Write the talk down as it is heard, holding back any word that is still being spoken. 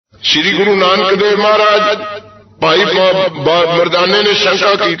श्री गुरु नानक देव महाराज भाई मरदाने ने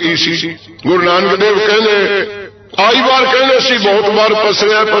शंका की सी। गुरु नानक देव कहने आई बार कहने सी बहुत बार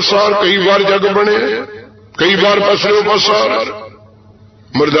पसरिया पसार, कई बार जग बने, कई बार पसरे पसार।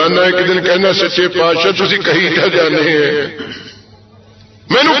 मरदाना एक दिन कहना सच्चे पातशाह तुसी कही क्या जाने हैं,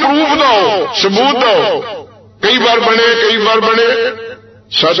 मैनू प्रूफ दो, सबूत दो, कई बार बने कई बार बने।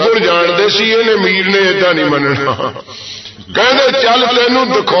 सतगुर जानते सी इन्हें मीर ने इदा नहीं मनना। कहते चल तेनू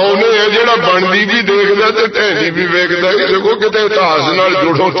दिखाने है जेड़ा बनदी भी देखदा ते ढैंदी भी वेखदा। देखो किते इतिहास नाल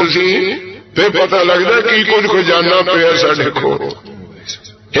जुड़ो तुसी, फिर पता लगता की कुछ खजाना पिया साडे कोल।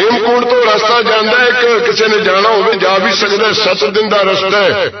 हेमकुंड तो रास्ता जाता है, किसी ने जाना हो जा भी सकता है, 7 दिन का रास्ता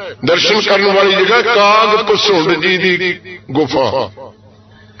है। दर्शन करने वाली जगह काग भसुंड जी की गुफा,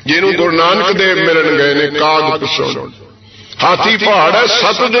 जिन्होंने गुरु नानक देव मिलन गए ने। काग भसुंड हाथी पहाड़ है,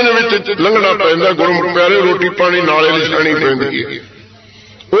 7 दिन लंघना पैंदा। गुरु प्यारे रोटी पानी नाले लिखानी पैंदी है।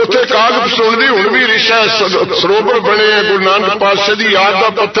 उत्थे काग भसुंड दी हुण भी रिशा सरोवर बने हैं। गुरु नानक पातशाह दी याद का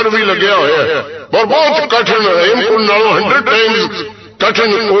पत्थर भी लग्या होया है, और बहुत कठिन हेमकुंड नालों 100 टाइम्स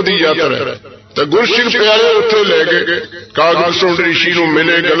कठिन ओदी यात्रा है। तो गुरसिख प्यारे उत्थे ले गए, काग भसुंड ऋषि नूं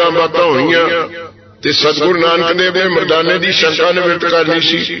मिले, गल्लां बातां होईयां ते सतगुरु नानक देव ने मरदाने दी शंका निवृत्त करनी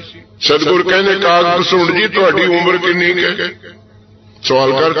सी। सतगुरु कहने काग भसुंड जी तुहाडी उम्र किन्नी है?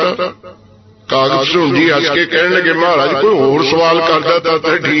 सवाल करता। काग भसुंड जी हस के कहण लगे महाराज कोई होर सवाल करदा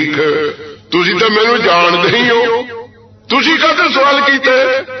तां ठीक, तुसीं तां मैनूं जाणदे ही हो, तुसीं काहते सवाल कीते?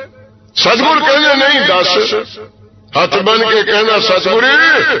 सतगुरु कहने नहीं दस। हथ बन के कहना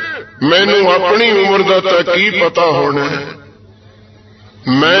सतगुरु मैनू अपनी उम्र का तो की पता होना है,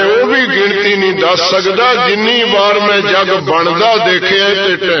 मैं वो भी गिनती नहीं दस सकता जिन्नी बार मैं जग बनता देखे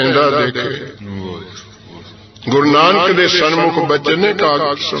ते ढहंदा देखे। गुरु नानक दे सन्मुख बच्चे ने काग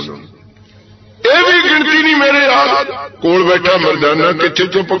सुन, ये भी गिनती नहीं मेरे याद। कोल बैठा मरदाना किथे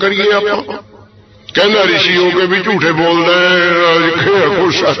चुप करिए आप, कहना ऋषि हो के भी झूठे बोलते हैं।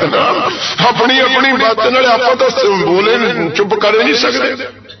 सतनाम अपनी अपनी बात आप तो बोले चुप कर नहीं सकते।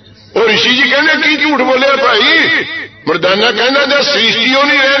 और ऋषि जी कहने की झूठ बोले भाई? मरदाना कहना जब सृष्टियों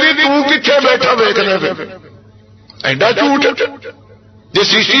नहीं रहनी तू किथे बैठा वेखना एडा झूठ। जे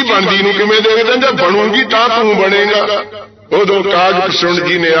सृष्टि बनती नूं किवें देखदा, जब बनूंगी तां तू बनेगा। उदों काग भसुंड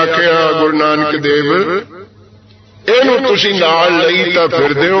जी ने आख्या गुरु नानक देव इनू तुसी नाल लई तां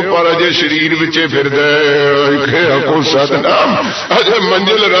फिरदे हो, पर अजे शरीर विचे फिरदा है। को सतनाम अजे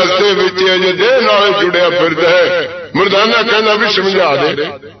मंजिल रास्ते विच अजे देह नाल जुड़िया फिरदा है। मरदाना कहना भी समझा दे।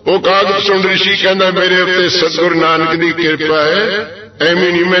 वो काग भसुंड ऋषि कहना मेरे उत्ते सतगुरु नानक दी कृपा है,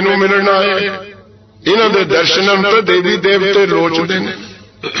 एवें नहीं मैनू मिलना है। इन्हां दे दर्शनां तो देवी देवते लोचदे ने,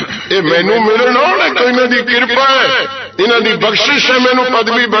 ये मैनू मिलन आउण कोई इन्हां दी कृपा है, इन्हां दी बख्शिश है। मैनू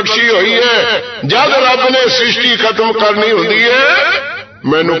पदवी बख्शी हुई है। जब रब ने सृष्टि खत्म करनी होती है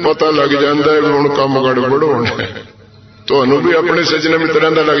मैनू पता लग जाता है हुण काम गड़बड़ होना है। तुहानू भी अपने सज्जन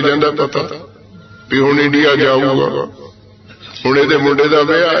मित्रां दा लग जाता पता भी हुण इंडिया जाऊगा, हुण इहदे मुंडे दा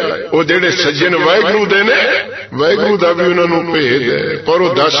विआह है। वो जिहड़े सज्जन वाहिगुरू दे ने, वाहिगुरू दा भी उन्हां नूं भेद है, पर वो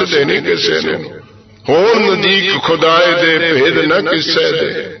दसदे नहीं किसे ने। होर नजीक खुदाए दे भेद न किसे दे।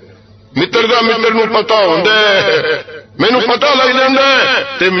 मित्र दा मित्र नूं पता हुंदा है, मैनू पता लग जाता है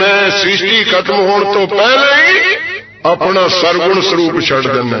ते मैं सृष्टि खत्म होने तो पहले ही अपना सरगुण स्वरूप छड़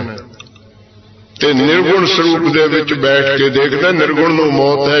देना ते निर्गुण स्वरूप दे विच बैठ के देखदा। निर्गुण नूं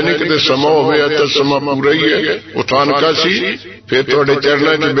मौत है नहीं, किते समा होवे तो समा पूरा ही है। उठानका सी फिर तुहाडे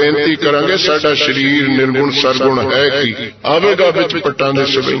चरणां च बेनती करांगे साडा शरीर निर्गुण सरगुण है कि आवेगा विच पट्टां दे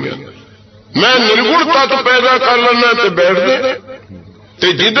सवैयां। मैं निर्गुण तत्त पैदा कर लेना ते बैठ दे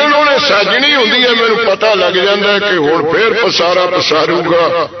ते जिदन उन्हें साजनी होंदी है मैनू पता लग जाता है कि हुण फिर पसारा पसारूगा।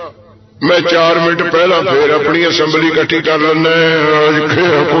 मैं 4 मिनट पहला फिर अपनी असैम्बली इकट्ठी कर लेना।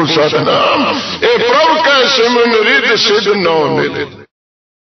 सतनाम ए प्रभु कै सिमरन रिद सिद्ध नौ निध।